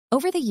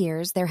Over the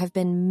years, there have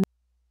been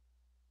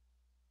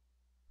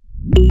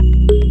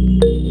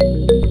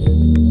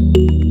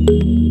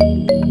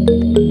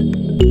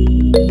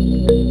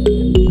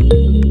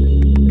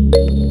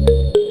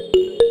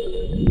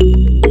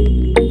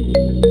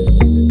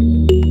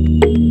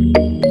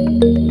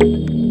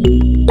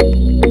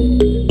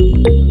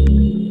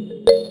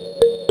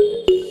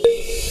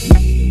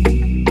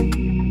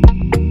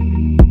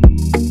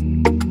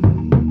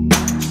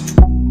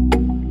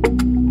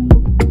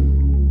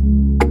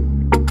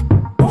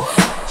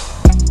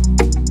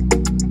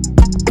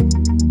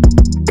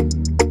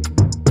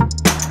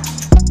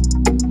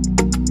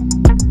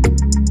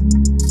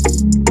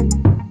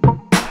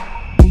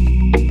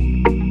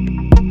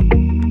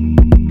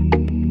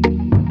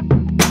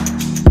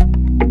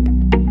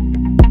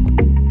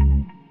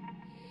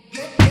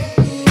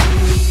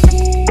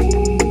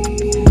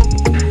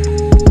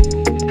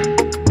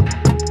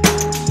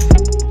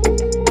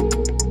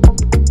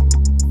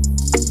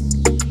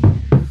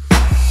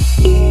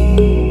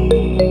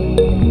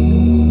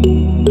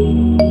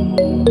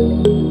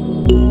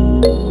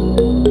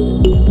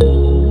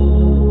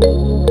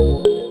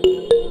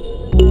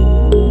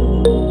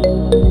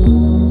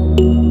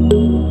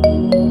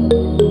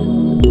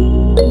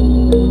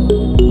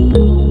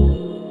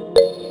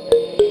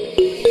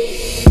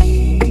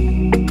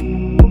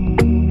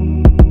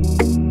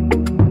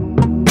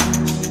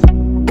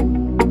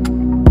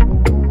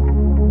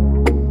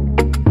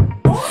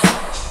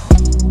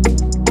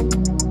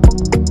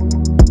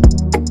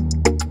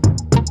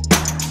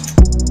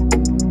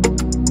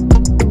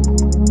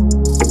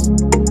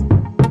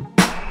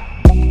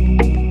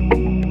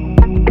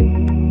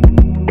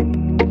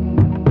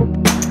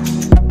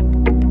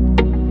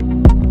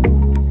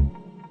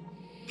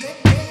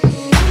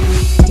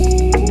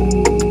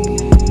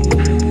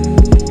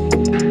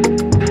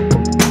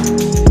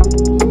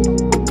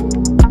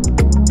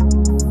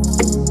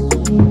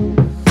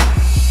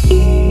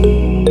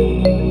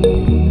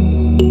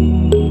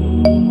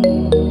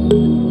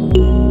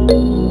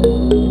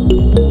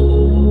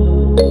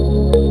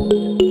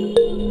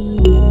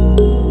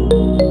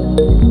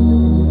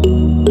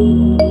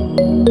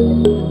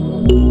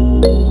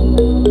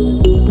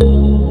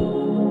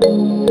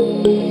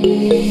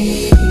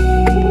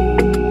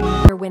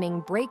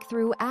winning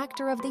Breakthrough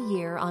Actor of the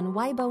Year on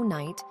Weibo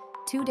Night.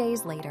 2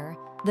 days later,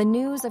 the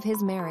news of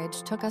his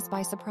marriage took us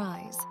by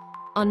surprise.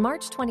 On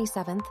March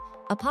 27th,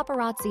 a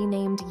paparazzi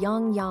named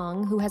Yang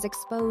Yang, who has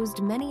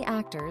exposed many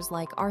actors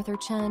like Arthur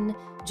Chen,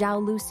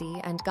 Zhao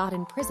Lucy, and got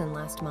in prison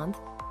last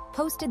month,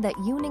 posted that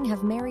Yuning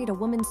have married a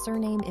woman's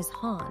surname is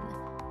Han.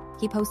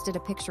 He posted a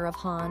picture of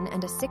Han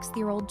and a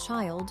 6-year-old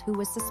child who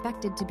was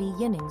suspected to be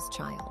Yining's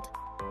child.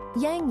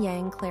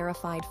 Yang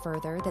clarified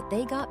further that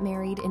they got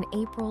married in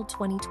April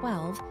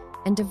 2012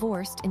 and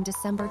divorced in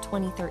December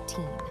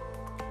 2013.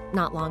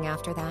 Not long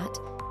after that,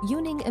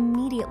 Yuning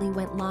immediately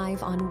went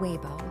live on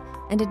Weibo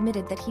and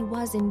admitted that he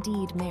was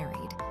indeed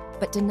married,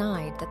 but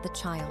denied that the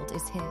child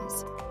is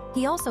his.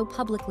 He also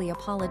publicly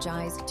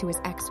apologized to his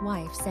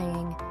ex-wife,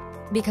 saying,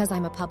 "Because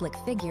I'm a public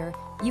figure,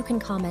 you can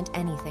comment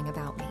anything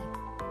about me.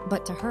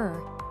 But to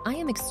her, I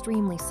am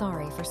extremely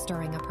sorry for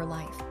stirring up her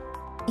life."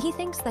 He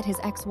thinks that his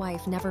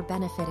ex-wife never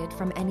benefited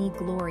from any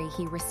glory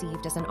he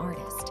received as an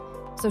artist,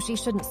 so she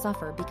shouldn't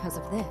suffer because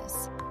of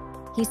this.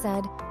 He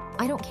said,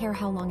 "I don't care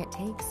how long it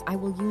takes, I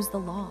will use the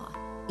law.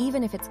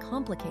 Even if it's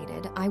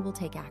complicated, I will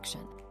take action."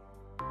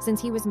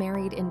 Since he was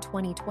married in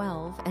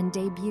 2012 and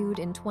debuted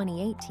in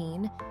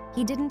 2018,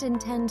 he didn't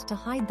intend to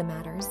hide the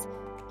matters.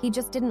 He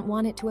just didn't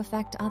want it to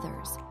affect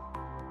others.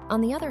 On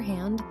the other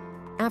hand,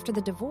 after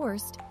the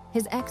divorce,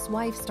 his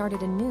ex-wife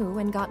started anew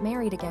and got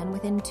married again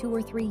within 2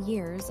 or 3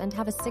 years and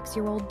have a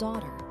 6-year-old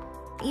daughter.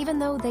 Even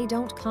though they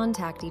don't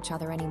contact each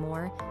other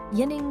anymore,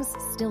 Yinings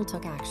still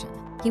took action.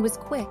 He was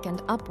quick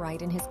and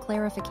upright in his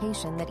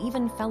clarification that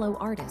even fellow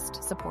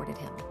artists supported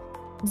him.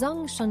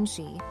 Zhang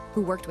Shunxi,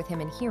 who worked with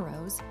him in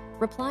Heroes,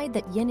 replied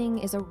that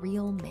Yining is a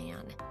real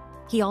man.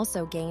 He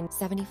also gained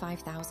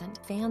 75,000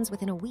 fans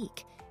within a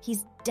week.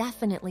 He's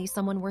definitely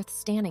someone worth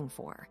standing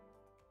for.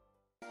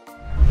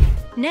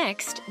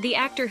 Next, the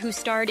actor who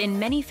starred in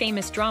many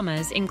famous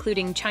dramas,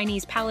 including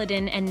Chinese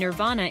Paladin and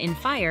Nirvana in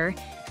Fire,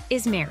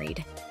 is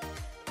married.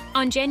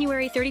 On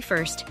January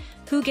 31st,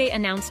 Hu Ge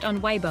announced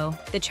on Weibo,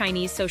 the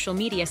Chinese social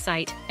media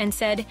site, and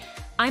said,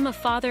 "I'm a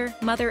father,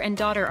 mother, and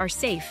daughter are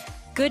safe.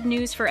 Good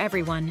news for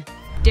everyone."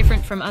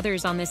 Different from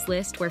others on this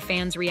list where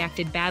fans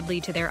reacted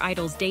badly to their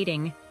idols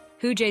dating,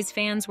 Hu Ge's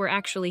fans were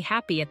actually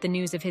happy at the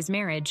news of his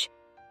marriage.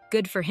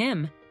 Good for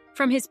him.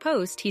 From his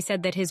post, he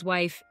said that his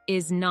wife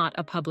is not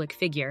a public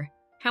figure.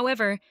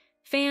 However,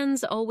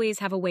 fans always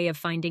have a way of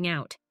finding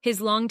out. His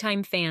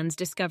longtime fans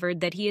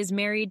discovered that he is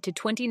married to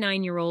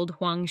 29-year-old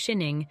Huang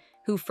Xining,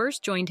 who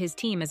first joined his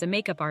team as a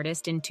makeup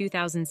artist in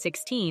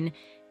 2016,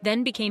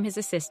 then became his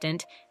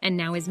assistant, and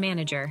now his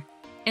manager.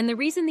 And the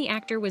reason the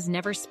actor was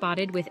never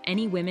spotted with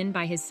any women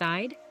by his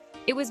side?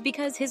 It was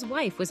because his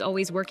wife was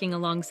always working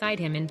alongside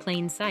him in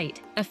plain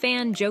sight. A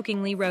fan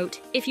jokingly wrote,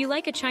 "If you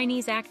like a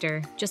Chinese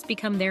actor, just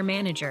become their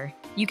manager."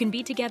 You can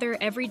be together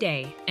every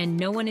day, and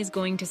no one is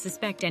going to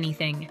suspect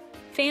anything.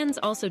 Fans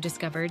also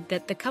discovered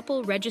that the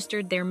couple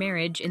registered their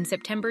marriage in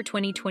September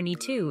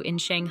 2022 in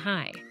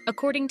Shanghai.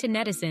 According to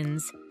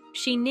netizens,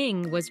 Xi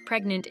Ning was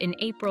pregnant in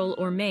April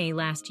or May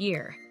last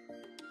year.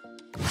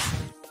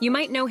 You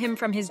might know him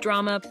from his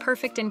drama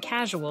Perfect and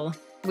Casual,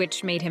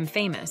 which made him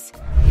famous.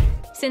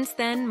 Since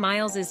then,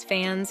 Miles's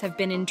fans have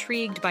been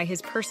intrigued by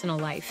his personal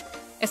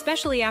life,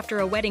 especially after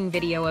a wedding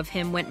video of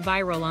him went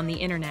viral on the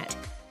internet.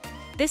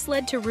 This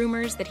led to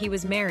rumors that he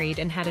was married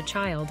and had a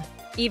child.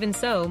 Even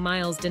so,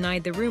 Miles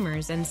denied the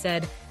rumors and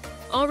said,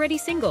 "Already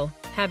single,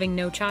 having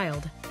no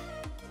child."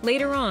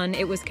 Later on,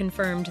 it was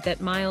confirmed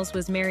that Miles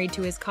was married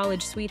to his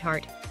college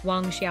sweetheart,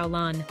 Wang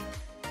Xiaolan.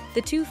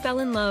 The two fell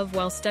in love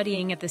while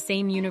studying at the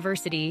same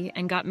university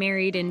and got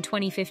married in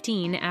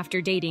 2015 after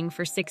dating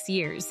for 6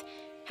 years.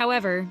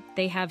 However,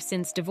 they have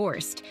since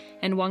divorced,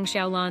 and Wang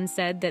Xiaolan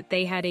said that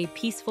they had a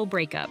peaceful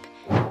breakup.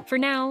 For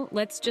now,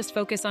 let's just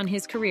focus on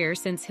his career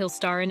since he'll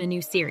star in a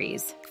new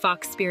series,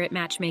 Fox Spirit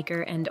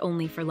Matchmaker and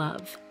Only for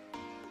Love.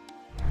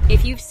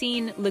 If you've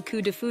seen Le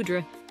Coup de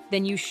Foudre,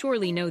 then you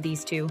surely know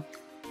these two.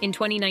 In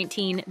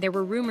 2019, there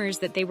were rumors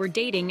that they were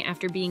dating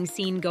after being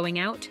seen going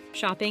out,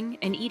 shopping,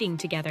 and eating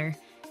together.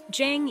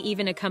 Zhang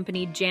even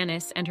accompanied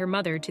Janice and her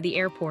mother to the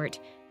airport,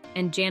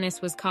 and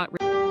Janice was caught